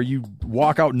where you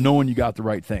walk out knowing you got the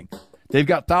right thing. They've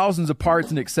got thousands of parts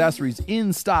and accessories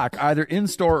in stock, either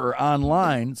in-store or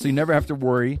online, so you never have to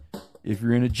worry if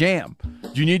you're in a jam.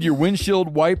 Do you need your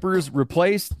windshield wipers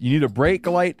replaced? You need a brake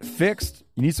light fixed?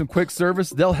 You need some quick service?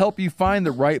 They'll help you find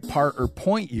the right part or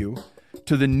point you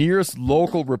to the nearest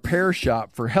local repair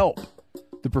shop for help.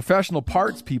 The professional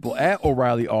parts people at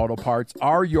O'Reilly Auto Parts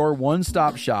are your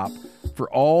one-stop shop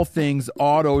for all things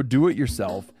auto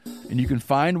do-it-yourself, and you can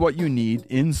find what you need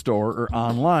in-store or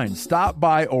online. Stop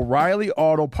by O'Reilly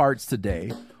Auto Parts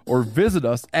today or visit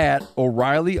us at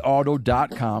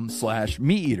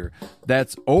O'ReillyAuto.com/MeatEater.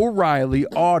 That's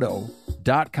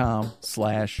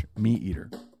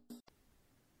O'ReillyAuto.com/MeatEater.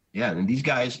 Yeah, and these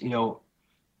guys,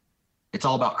 it's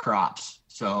all about crops.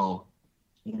 So,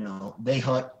 they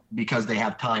hunt because they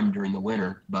have time during the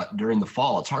winter, but during the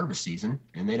fall it's harvest season,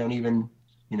 and they don't even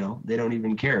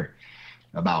care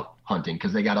about hunting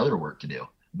because they got other work to do.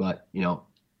 But,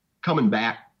 coming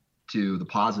back to the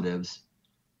positives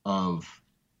of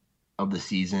the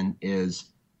season is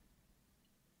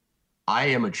I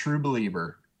am a true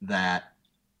believer that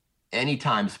any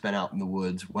time spent out in the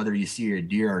woods, whether you see a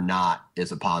deer or not,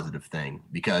 is a positive thing,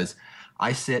 because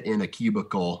I sit in a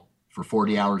cubicle for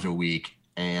 40 hours a week,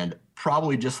 and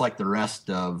probably just like the rest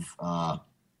of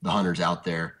the hunters out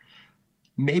there,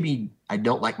 maybe I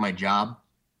don't like my job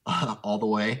all the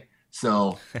way.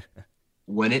 So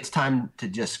when it's time to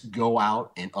just go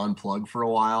out and unplug for a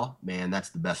while, man, that's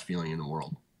the best feeling in the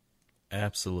world.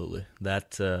 Absolutely.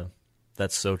 That's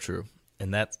so true.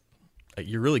 And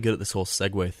you're really good at this whole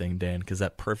segue thing, Dan, because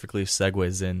that perfectly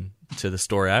segues in to the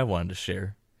story I wanted to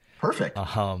share. Perfect.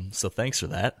 So thanks for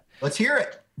that. Let's hear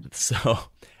it. So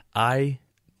I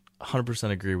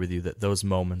 100% agree with you that those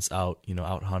moments out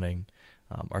hunting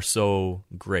are so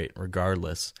great,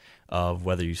 regardless of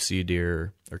whether you see a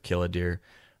deer or kill a deer.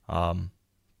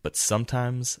 But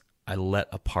sometimes I let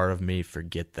a part of me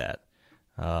forget that.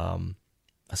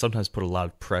 I sometimes put a lot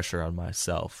of pressure on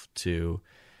myself to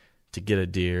get a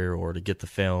deer or to get the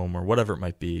film or whatever it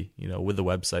might be, with the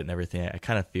website and everything. I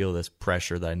kind of feel this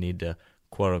pressure that I need to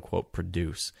quote unquote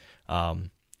produce,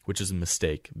 which is a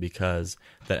mistake, because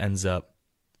that ends up,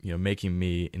 making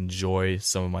me enjoy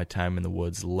some of my time in the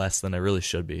woods less than I really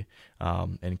should be,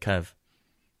 and kind of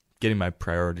getting my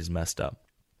priorities messed up.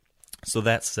 So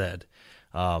that said,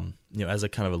 as I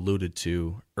kind of alluded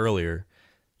to earlier,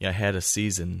 I had a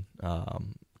season, a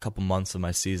couple months of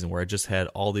my season where I just had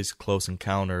all these close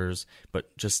encounters,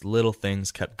 but just little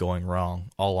things kept going wrong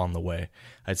all on the way.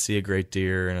 I'd see a great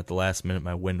deer, and at the last minute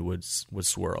my wind would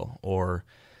swirl, or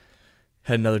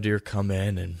had another deer come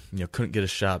in and couldn't get a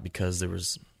shot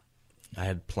because I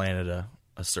had planted a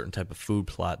certain type of food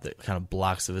plot that kind of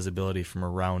blocks the visibility from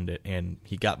around it, and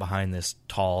he got behind this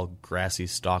tall grassy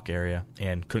stalk area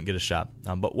and couldn't get a shot.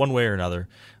 But one way or another,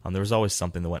 there was always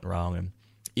something that went wrong, and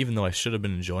even though I should have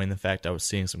been enjoying the fact I was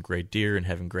seeing some great deer and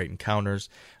having great encounters,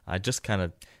 I just kind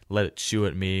of let it chew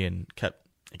at me and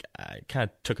I kind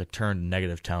of took a turn to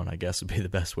negative town, I guess would be the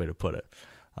best way to put it.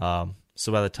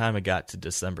 So by the time I got to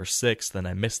December 6th and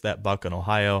I missed that buck in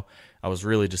Ohio, I was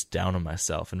really just down on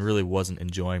myself and really wasn't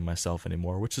enjoying myself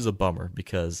anymore, which is a bummer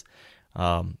because,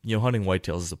 hunting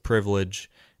whitetails is a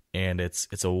privilege, and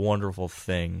it's a wonderful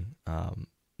thing,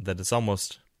 that it's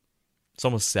almost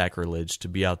sacrilege to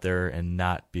be out there and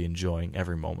not be enjoying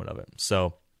every moment of it.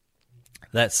 So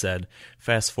that said,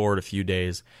 fast forward a few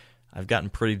days, I've gotten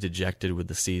pretty dejected with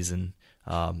the season.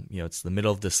 It's the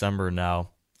middle of December now.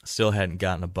 Still hadn't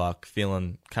gotten a buck,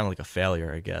 feeling kind of like a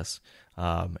failure, I guess.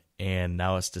 And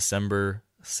now it's December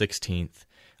 16th.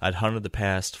 I'd hunted the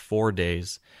past 4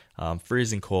 days,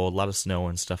 freezing cold, a lot of snow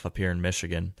and stuff up here in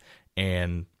Michigan,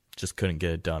 and just couldn't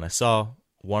get it done. I saw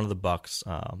one of the bucks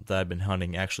that I've been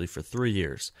hunting actually for 3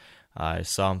 years. I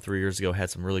saw him 3 years ago, had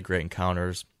some really great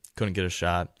encounters, couldn't get a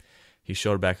shot. He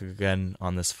showed back again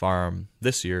on this farm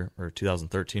this year, or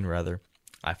 2013 rather.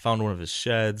 I found one of his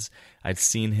sheds. I'd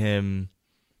seen him,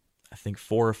 I think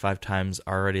 4 or 5 times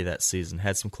already that season,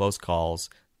 had some close calls,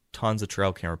 tons of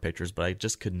trail camera pictures, but I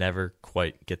just could never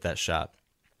quite get that shot.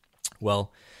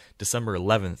 Well, December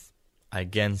 11th, I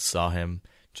again saw him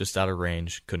just out of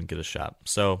range, couldn't get a shot.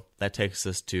 So that takes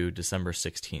us to December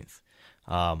 16th.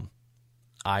 I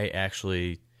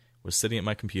actually was sitting at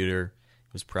my computer.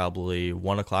 It was probably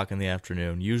 1 o'clock in the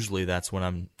afternoon. Usually that's when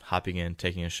I'm hopping in,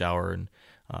 taking a shower, and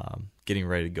getting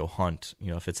ready to go hunt,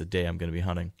 if it's a day I'm going to be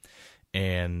hunting.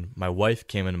 And my wife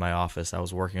came into my office. I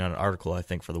was working on an article, I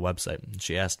think, for the website. And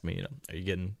she asked me, are you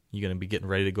going to be getting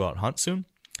ready to go out and hunt soon?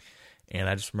 And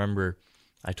I just remember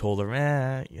I told her,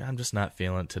 I'm just not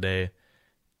feeling it today.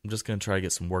 I'm just going to try to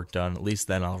get some work done. At least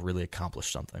then I'll really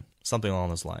accomplish something along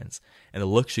those lines. And the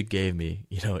look she gave me,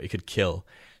 it could kill.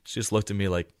 She just looked at me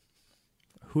like,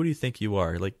 who do you think you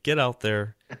are? Like, get out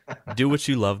there, do what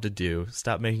you love to do,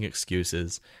 stop making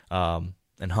excuses, and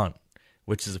hunt.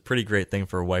 Which is a pretty great thing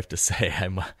for a wife to say, I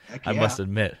must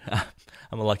admit.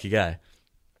 I'm a lucky guy.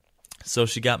 So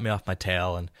she got me off my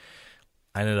tail, and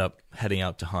I ended up heading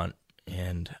out to hunt.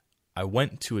 And I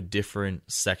went to a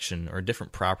different section, or a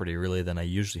different property, really, than I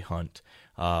usually hunt.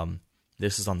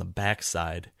 This is on the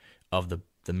backside of the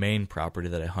the main property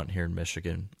that I hunt here in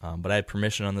Michigan. But I had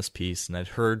permission on this piece, and I'd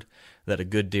heard that a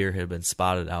good deer had been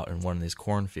spotted out in one of these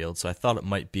cornfields. So I thought it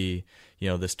might be,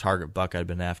 this target buck I'd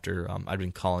been after. I'd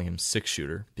been calling him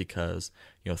 6-shooter because,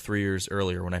 3 years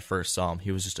earlier when I first saw him,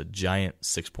 he was just a giant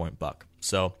 6-point buck.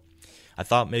 So I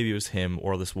thought maybe it was him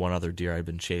or this one other deer I'd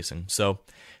been chasing. So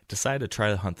decided to try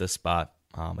to hunt this spot.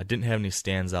 I didn't have any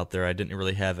stands out there. I didn't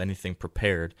really have anything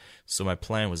prepared. So my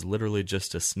plan was literally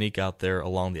just to sneak out there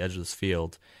along the edge of this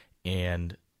field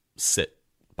and sit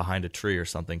behind a tree or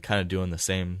something, kind of doing the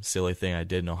same silly thing I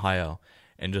did in Ohio,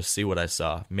 and just see what I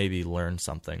saw, maybe learn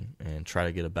something, and try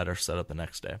to get a better setup the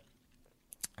next day.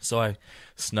 So I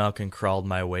snuck and crawled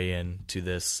my way into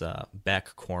this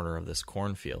back corner of this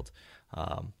cornfield.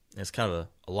 It's kind of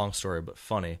a long story, but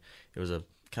funny. It was a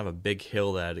kind of a big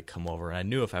hill that I had to come over, and I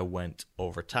knew if I went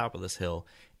over top of this hill,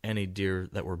 any deer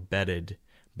that were bedded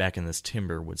back in this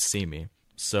timber would see me.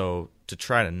 So to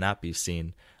try to not be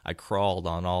seen, I crawled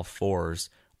on all fours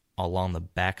along the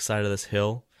backside of this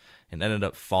hill and ended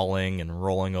up falling and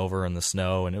rolling over in the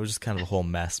snow, and it was just kind of a whole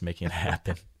mess making it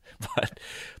happen.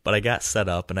 But I got set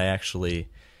up, and I actually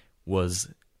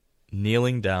was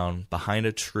kneeling down behind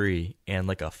a tree, and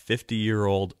like a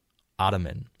 50-year-old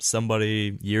ottoman.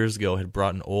 Somebody years ago had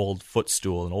brought an old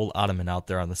footstool, an old ottoman out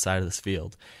there on the side of this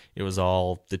field. It was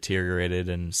all deteriorated,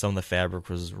 and some of the fabric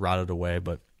was rotted away,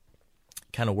 but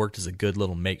kind of worked as a good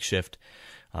little makeshift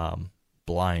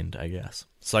blind, I guess.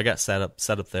 So I got set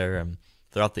up there, and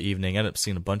throughout the evening, I ended up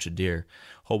seeing a bunch of deer,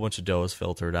 a whole bunch of does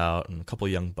filtered out, and a couple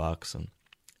young bucks. And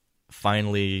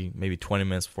finally, maybe 20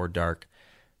 minutes before dark,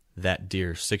 that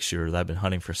deer, 6-shooter that I've been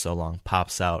hunting for so long,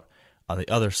 pops out on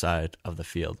the other side of the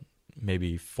field,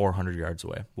 maybe 400 yards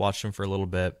away. Watched him for a little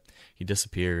bit. He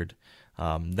disappeared.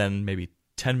 Then maybe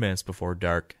 10 minutes before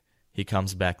dark, he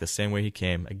comes back the same way he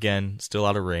came. Again, still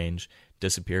out of range,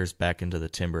 disappears back into the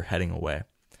timber, heading away.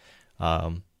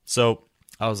 So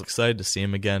I was excited to see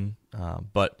him again,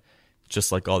 but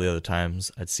just like all the other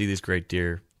times, I'd see these great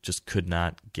deer, just could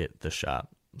not get the shot.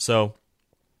 So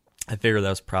I figured that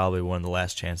was probably one of the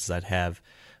last chances I'd have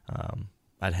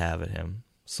at him.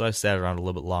 So I sat around a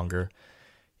little bit longer.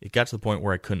 It got to the point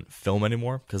where I couldn't film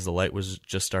anymore because the light was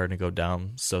just starting to go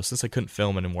down. So since I couldn't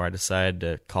film anymore, I decided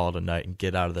to call it a night and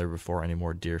get out of there before any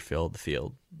more deer filled the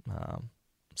field.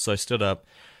 So I stood up,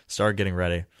 started getting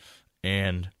ready,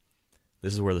 and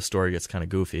this is where the story gets kind of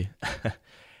goofy.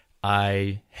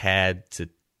 I had to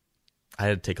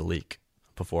take a leak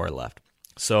before I left.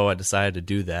 So I decided to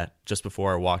do that just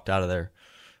before I walked out of there.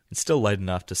 It's still light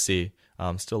enough to see,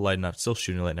 still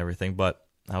shooting light and everything, but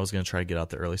I was going to try to get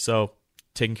out there early. So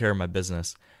taking care of my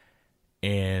business,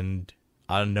 and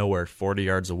out of nowhere, 40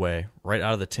 yards away, right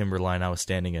out of the timber line I was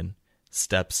standing in,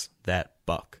 steps that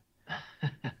buck.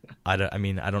 I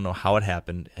don't know how it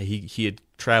happened. He had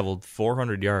traveled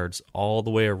 400 yards all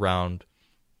the way around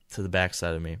to the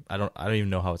backside of me. I don't even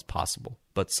know how it's possible,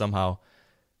 but somehow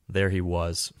there he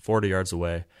was, 40 yards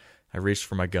away. I reached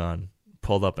for my gun,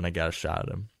 pulled up, and I got a shot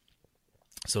at him.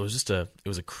 So it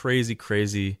was a crazy,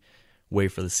 crazy way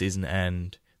for the season to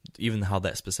end, even how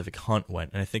that specific hunt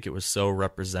went. And I think it was so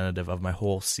representative of my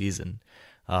whole season.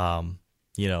 And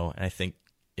I think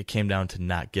it came down to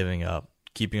not giving up,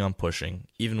 keeping on pushing,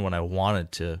 even when I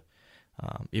wanted to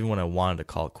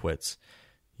call it quits.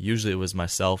 Usually it was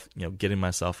myself, getting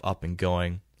myself up and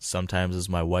going. Sometimes it was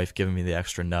my wife giving me the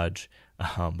extra nudge.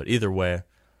 But either way,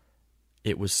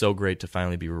 it was so great to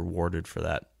finally be rewarded for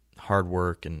that hard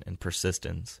work and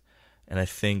persistence. And I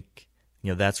think,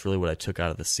 that's really what I took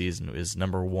out of the season is,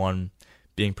 number one,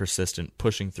 being persistent,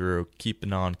 pushing through,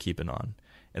 keeping on.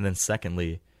 And then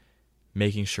secondly,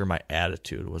 making sure my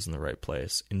attitude was in the right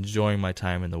place, enjoying my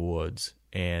time in the woods,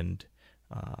 and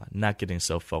not getting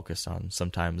so focused on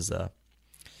sometimes the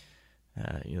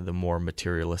more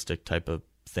materialistic type of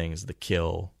things, the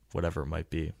kill, whatever it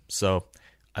might be. So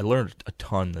I learned a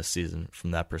ton this season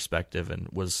from that perspective and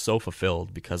was so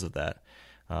fulfilled because of that.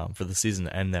 For the season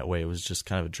to end that way, it was just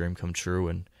kind of a dream come true,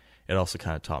 and it also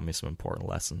kind of taught me some important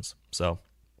lessons. So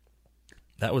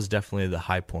that was definitely the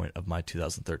high point of my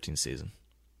 2013 season.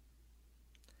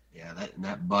 Yeah,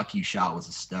 that buck you shot was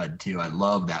a stud too. I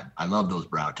love that. I love those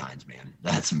brow tines, man.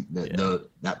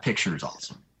 That picture is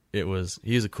awesome.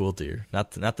 He's a cool deer.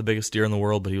 Not the biggest deer in the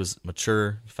world, but he was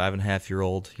mature,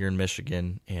 5.5-year-old here in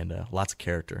Michigan, and lots of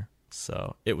character.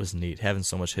 So it was neat having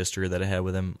so much history that I had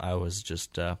with him. I was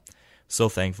just so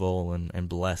thankful and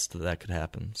blessed that could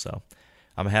happen. So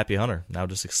I'm a happy hunter now.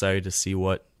 Just excited to see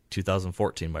what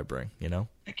 2014 might bring.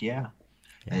 Heck yeah.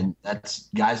 And that's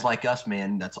guys like us,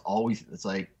 man. It's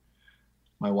like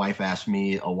my wife asked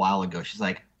me a while ago. She's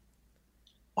like,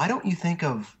 why don't you think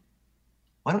of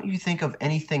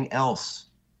anything else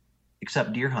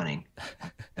except deer hunting?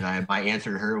 And my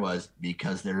answer to her was,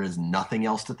 because there is nothing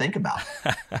else to think about.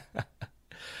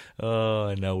 Oh,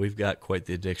 I know. We've got quite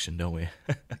the addiction, don't we?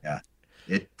 Yeah.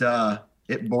 It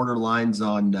borderlines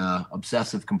on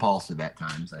obsessive compulsive at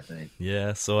times, I think.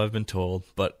 Yeah, so I've been told.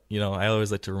 But, I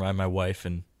always like to remind my wife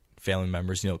and family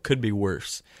members, it could be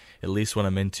worse. At least what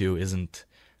I'm into isn't,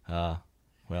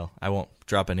 well, I won't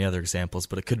drop any other examples,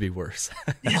 but it could be worse.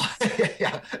 Yeah.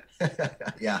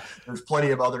 Yeah. There's plenty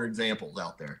of other examples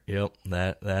out there. Yep,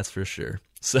 that's for sure.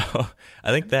 So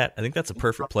I think that's a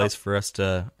perfect place for us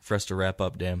to wrap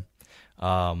up, Dan.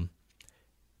 I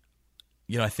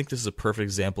think this is a perfect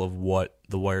example of what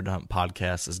the Wired to Hunt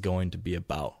podcast is going to be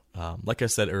about. Like I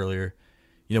said earlier,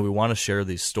 we want to share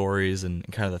these stories and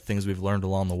kind of the things we've learned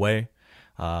along the way,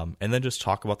 and then just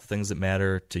talk about the things that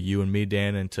matter to you and me,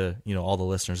 Dan, and to all the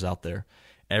listeners out there.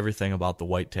 Everything about the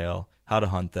whitetail, how to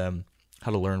hunt them,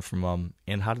 how to learn from them,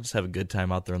 and how to just have a good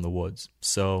time out there in the woods.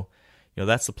 So,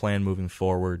 that's the plan moving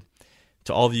forward.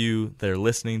 To all of you that are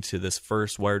listening to this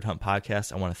first Wired Hunt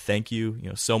podcast, I want to thank you,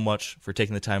 so much for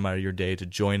taking the time out of your day to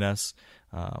join us.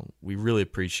 We really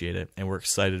appreciate it, and we're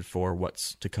excited for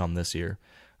what's to come this year.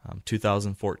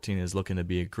 2014 is looking to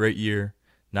be a great year,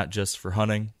 not just for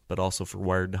hunting, but also for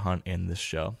Wired to Hunt and this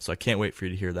show. So I can't wait for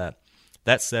you to hear that.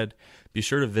 That said, be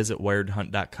sure to visit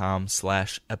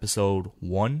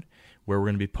wiredhunt.com/episode1, where we're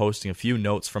going to be posting a few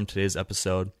notes from today's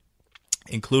episode,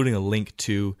 including a link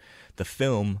to the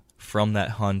film from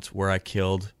that hunt where I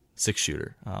killed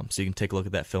 6-shooter. So you can take a look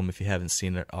at that film if you haven't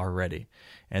seen it already.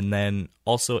 And then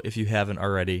also, if you haven't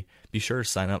already, be sure to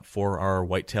sign up for our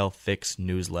Whitetail Fix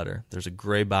newsletter. There's a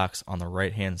gray box on the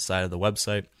right-hand side of the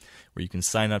website where you can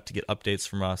sign up to get updates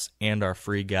from us and our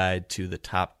free guide to the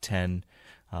top 10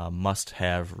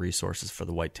 must-have resources for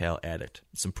the whitetail addict.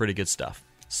 Some pretty good stuff.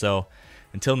 So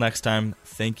until next time,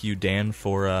 thank you, Dan,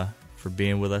 for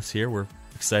being with us here. We're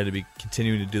excited to be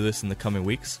continuing to do this in the coming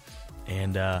weeks.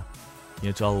 And to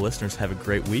all the listeners, have a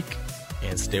great week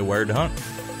and stay wired to hunt.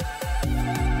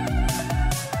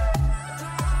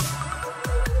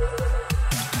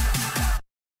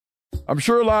 I'm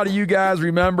sure a lot of you guys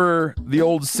remember the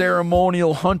old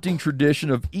ceremonial hunting tradition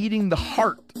of eating the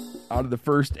heart out of the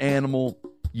first animal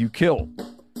you kill.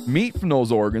 Meat from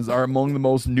those organs are among the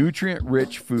most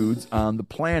nutrient-rich foods on the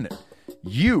planet.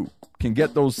 You can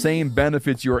get those same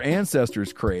benefits your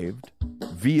ancestors craved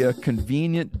via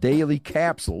convenient daily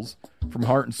capsules from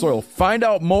Heart and Soil. Find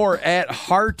out more at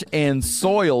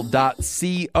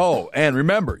heartandsoil.co. And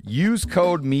remember, use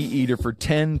code MeatEater for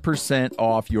 10%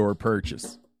 off your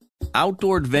purchase.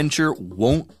 Outdoor adventure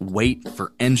won't wait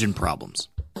for engine problems.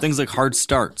 Things like hard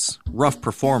starts, rough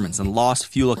performance, and lost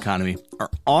fuel economy are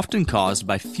often caused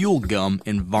by fuel gum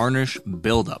and varnish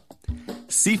buildup.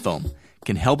 Seafoam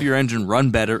can help your engine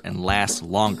run better and last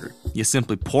longer. You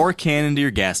simply pour a can into your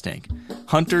gas tank.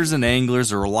 Hunters and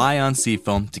anglers rely on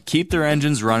Seafoam to keep their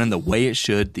engines running the way it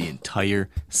should the entire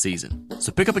season.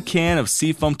 So pick up a can of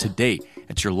Seafoam today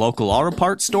at your local auto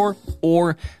parts store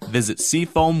or visit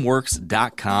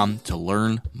seafoamworks.com to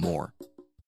learn more.